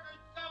jerk or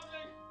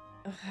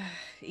something?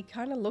 He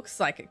kind of looks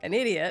like an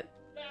idiot.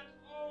 That's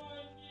all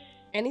I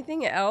need.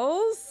 Anything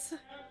else?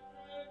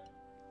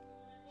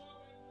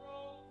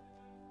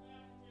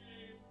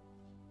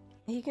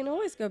 He can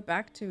always go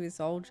back to his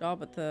old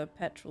job at the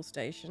petrol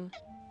station.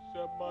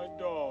 Except my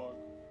dog.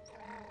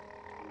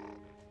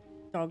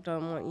 Dog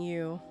don't want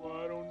you. Well,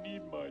 I don't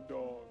need my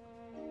dog.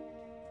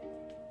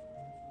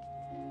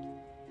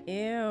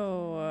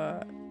 Ew.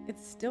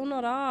 It's still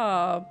not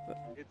up.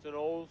 It's an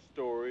old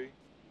story,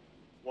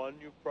 one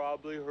you've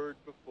probably heard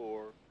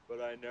before, but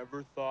I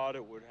never thought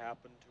it would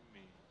happen to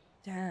me.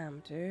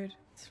 Damn, dude.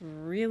 It's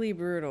really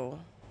brutal.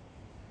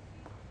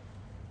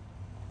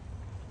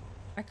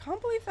 I can't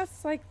believe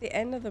that's like the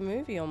end of the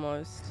movie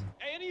almost.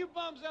 Hey, any of you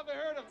bums ever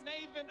heard of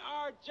Nathan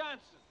R.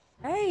 Johnson?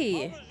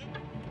 Hey!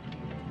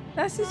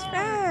 That's his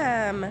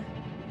fam!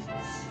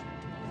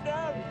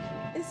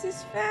 It's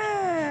his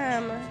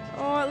fam!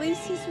 Oh, at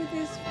least he's with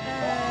his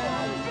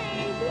fam.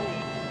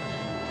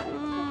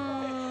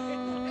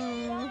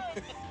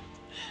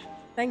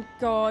 Thank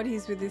God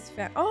he's with his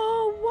fam.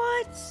 Oh,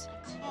 what?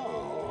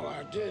 All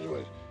I did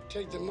was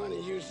take the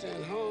money you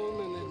sent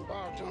home and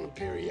embarked on a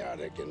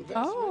periodic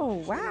investment.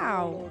 Oh,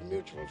 wow. In a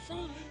mutual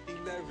fund. He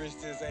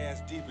leveraged his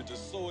ass deep into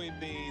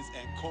soybeans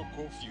and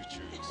cocoa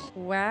futures.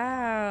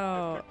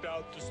 Wow. I picked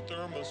out this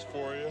thermos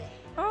for you.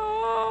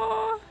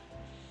 Oh.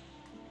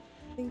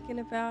 Thinking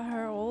about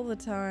her all the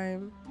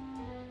time.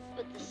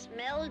 But the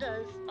smell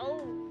does.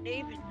 Oh,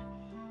 David.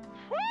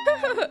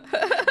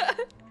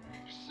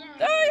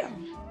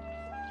 Damn.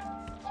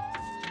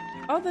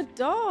 Oh, the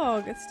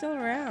dog. It's still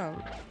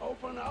around.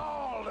 Open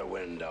all the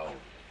windows.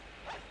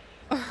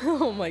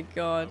 Oh my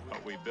God.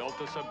 But we built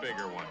us a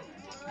bigger one.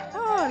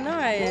 Oh,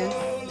 nice.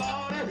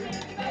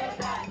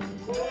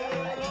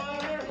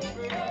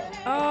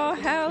 Oh,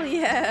 hell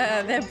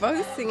yeah. They're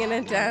both singing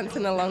and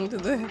dancing along to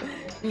the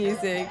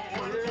music.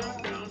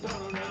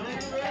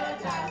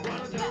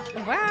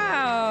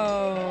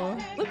 Wow.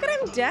 Look at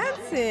him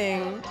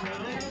dancing.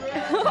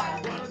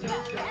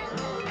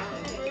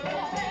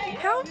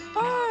 How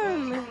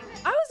fun.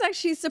 I was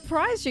actually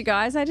surprised, you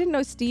guys. I didn't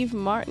know Steve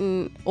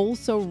Martin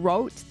also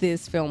wrote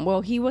this film.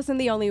 Well, he wasn't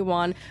the only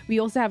one. We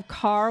also have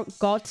Carl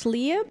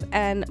Gottlieb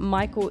and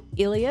Michael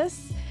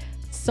Ilias.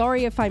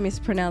 Sorry if I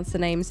mispronounced the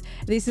names.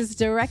 This is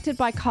directed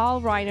by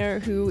Carl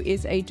Reiner, who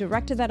is a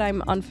director that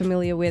I'm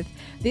unfamiliar with.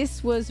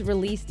 This was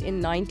released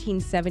in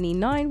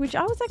 1979, which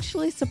I was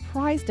actually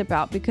surprised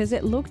about because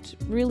it looked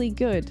really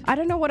good. I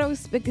don't know what I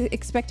was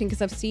expecting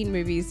because I've seen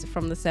movies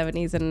from the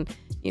 70s and,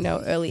 you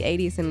know, early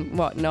 80s and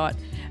whatnot.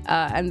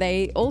 And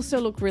they also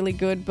look really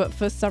good, but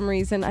for some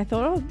reason I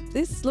thought, oh,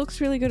 this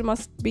looks really good. It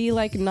must be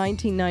like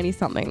 1990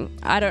 something.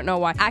 I don't know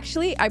why.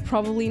 Actually, I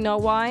probably know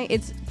why.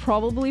 It's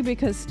probably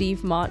because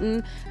Steve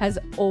Martin has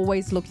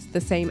always looked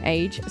the same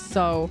age.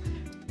 So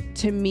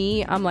to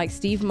me, I'm like,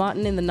 Steve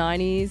Martin in the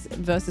 90s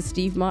versus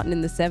Steve Martin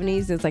in the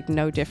 70s, there's like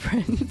no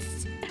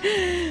difference.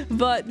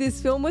 But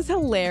this film was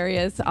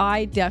hilarious.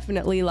 I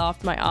definitely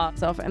laughed my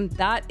ass off, and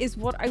that is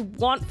what I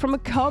want from a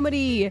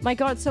comedy. My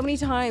God, so many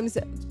times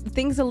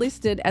things are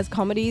listed as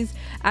comedies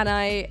and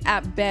I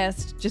at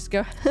best just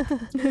go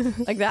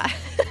like that.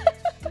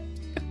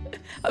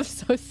 I'm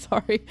so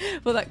sorry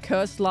for that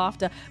cursed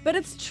laughter, but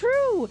it's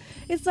true.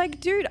 It's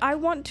like, dude, I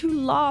want to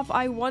laugh.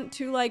 I want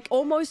to like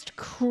almost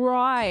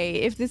cry.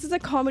 If this is a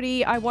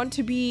comedy, I want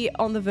to be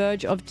on the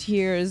verge of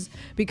tears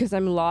because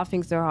I'm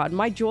laughing so hard.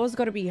 My jaw's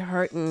got to be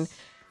hurting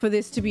for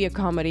this to be a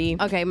comedy.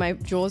 Okay, my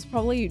jaws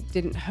probably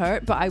didn't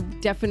hurt, but I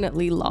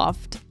definitely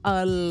laughed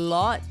a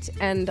lot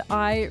and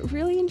I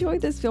really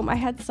enjoyed this film. I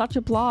had such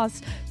a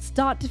blast.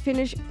 Start to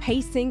finish,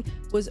 pacing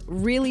was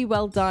really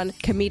well done.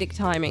 Comedic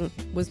timing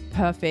was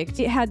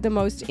perfect. It had the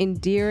most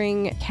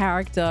endearing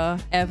character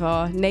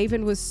ever.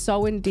 Nathan was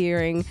so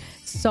endearing,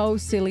 so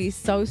silly,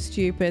 so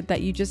stupid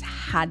that you just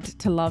had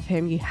to love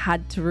him. You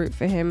had to root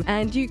for him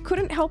and you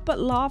couldn't help but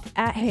laugh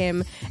at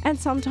him and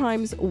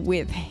sometimes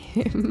with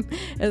him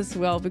as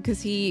well,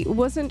 because he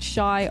wasn't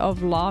shy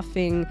of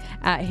laughing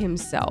at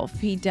himself.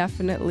 He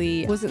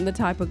definitely wasn't the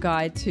type of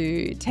guy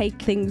to take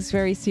things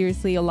very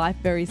seriously or life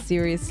very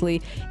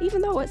seriously,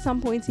 even though at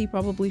some points he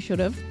probably should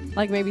have,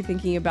 like maybe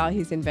thinking about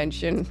his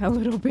invention a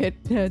little bit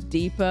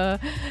deeper.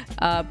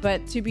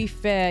 But to be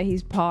fair,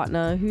 his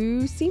partner,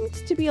 who seemed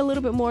to be a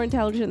little bit more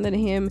intelligent than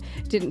him,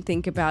 didn't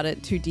think about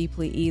it too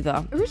deeply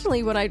either.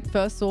 Originally, when I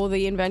first saw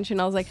the invention,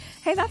 I was like,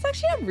 hey, that's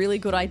actually a really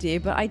good idea,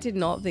 but I did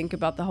not think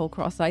about the whole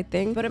cross-eyed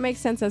thing. But it makes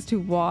sense as to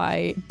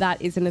why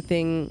that isn't a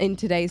thing in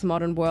today's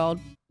modern world.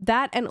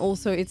 That, and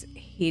also it's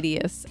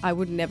hideous. I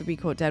would never be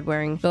caught dead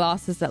wearing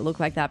glasses that look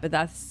like that, but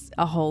that's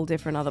a whole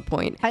different other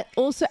point. I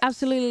also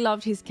absolutely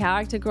loved his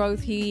character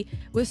growth. He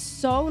was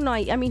so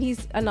naive. I mean,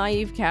 he's a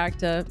naive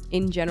character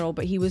in general,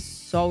 but he was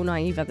so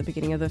naive at the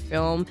beginning of the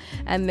film,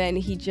 and then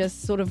he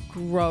just sort of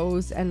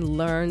grows and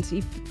learns.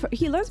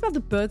 He learns about the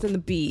birds and the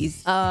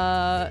bees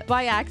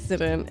by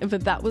accident,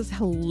 but that was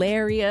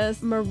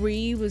hilarious.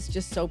 Marie was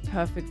just so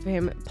perfect for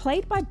him,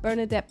 played by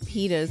Bernadette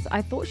Peters.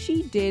 I thought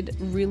she did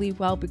really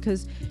well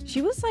because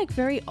she was like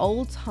very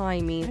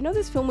old-timey. I know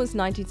this film was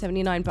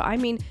 1979, but I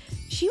mean,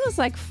 she was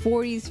like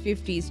 40s,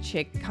 50s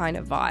chick kind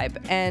of vibe,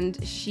 and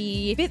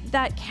she fit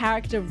that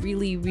character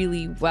really,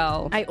 really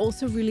well. I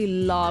also really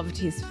loved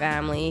his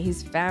family.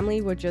 His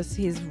family were just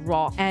his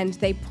rock, and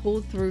they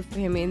pulled through for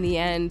him in the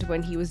end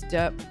when he was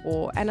dirt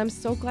poor. And I'm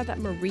so glad that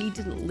Marie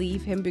didn't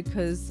leave him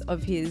because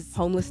of his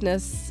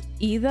homelessness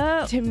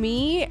either. To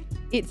me,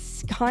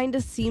 it's kind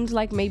of seemed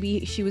like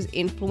maybe she was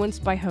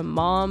influenced by her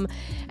mom,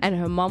 and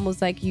her mom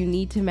was like, you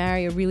need to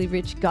marry a really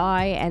rich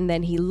guy, and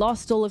then he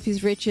lost all of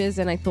his riches,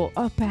 and I thought,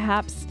 oh,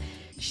 perhaps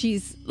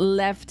she's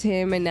left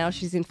him and now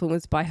she's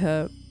influenced by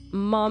her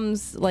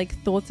mom's like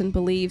thoughts and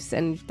beliefs,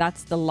 and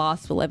that's the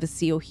last we'll ever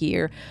see or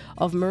hear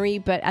of Marie.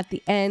 But at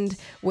the end,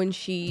 when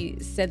she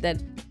said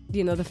that,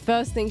 you know, the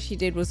first thing she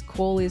did was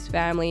call his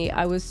family,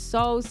 I was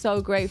so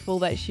grateful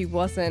that she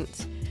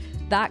wasn't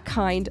that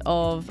kind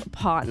of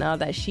partner,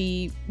 that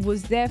she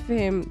was there for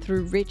him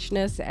through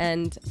richness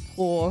and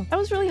poor. That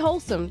was really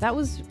wholesome.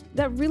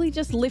 That really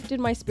just lifted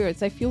my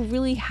spirits. I feel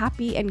really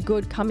happy and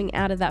good coming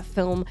out of that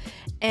film.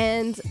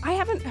 And I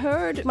haven't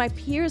heard my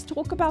peers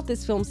talk about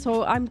this film,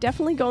 so I'm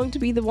definitely going to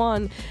be the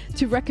one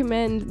to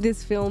recommend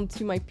this film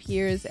to my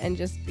peers and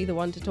just be the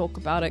one to talk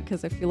about it,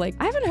 because I feel like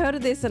I haven't heard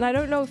of this, and I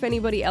don't know if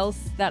anybody else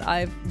that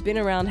I've been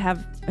around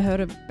have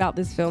heard about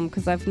this film,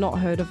 because I've not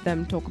heard of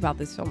them talk about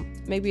this film.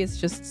 Maybe it's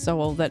just so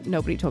old that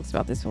nobody talks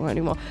about this film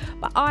anymore,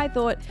 but I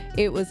thought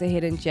it was a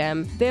hidden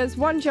gem. There's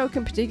one joke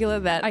in particular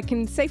that I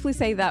can safely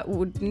say that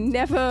would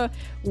never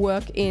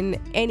work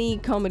in any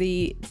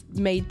comedy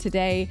made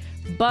today,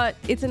 but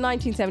it's a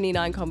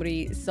 1979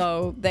 comedy,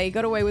 so they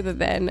got away with it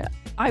then.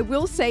 I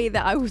will say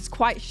that I was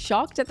quite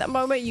shocked at that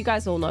moment. You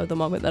guys all know the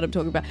moment that I'm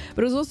talking about,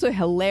 but it was also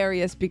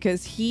hilarious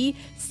because he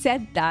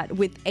said that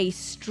with a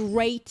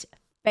straight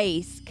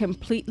face,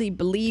 completely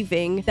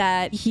believing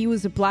that he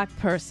was a black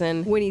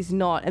person when he's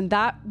not. And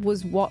that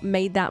was what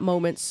made that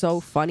moment so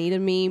funny to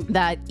me,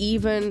 that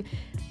even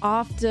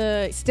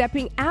after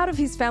stepping out of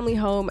his family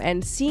home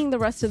and seeing the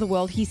rest of the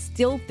world, he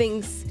still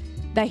thinks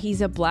that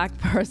he's a black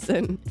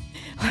person.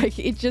 Like,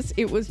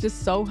 it was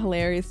just so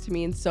hilarious to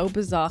me and so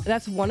bizarre.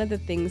 That's one of the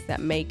things that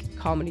make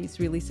comedies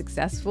really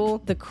successful,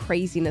 the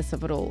craziness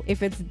of it all.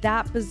 If it's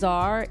that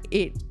bizarre,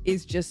 it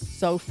is just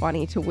so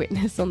funny to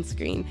witness on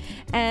screen.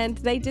 And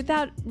they did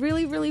that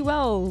really, really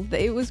well.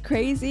 It was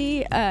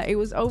crazy. It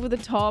was over the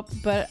top,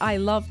 but I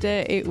loved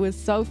it. It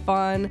was so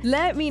fun.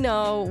 Let me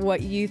know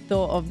what you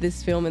thought of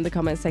this film in the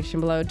comment section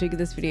below. Do give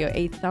this video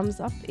a thumbs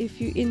up if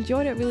you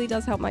enjoyed it. It really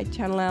does help my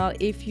channel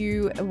out. If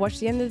you watch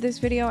the end of this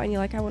video and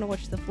you're like, I want to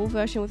watch the full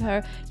version with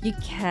her, you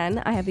can.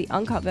 I have the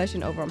uncut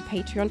version over on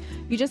Patreon.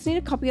 You just need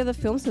a copy of the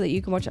film so that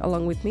you can watch it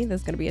along with me.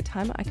 There's going to be a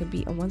timer. I could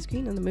be on one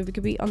screen and the movie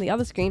could be on the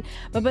other screen.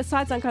 But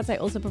besides uncuts, I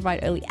also provide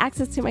early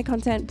access to my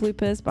content,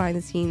 bloopers, behind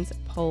the scenes,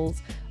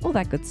 polls, all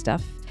that good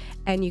stuff.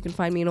 And you can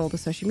find me on all the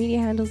social media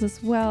handles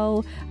as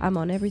well. I'm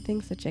on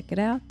everything, so check it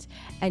out.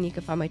 And you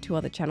can find my two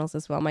other channels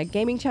as well. My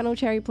gaming channel,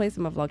 Cherry Plays,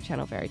 and my vlog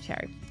channel, Very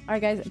Cherry. All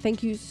right, guys,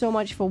 thank you so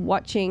much for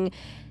watching.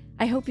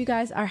 I hope you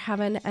guys are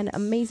having an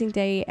amazing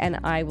day, and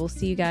I will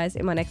see you guys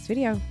in my next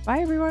video. Bye,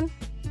 everyone.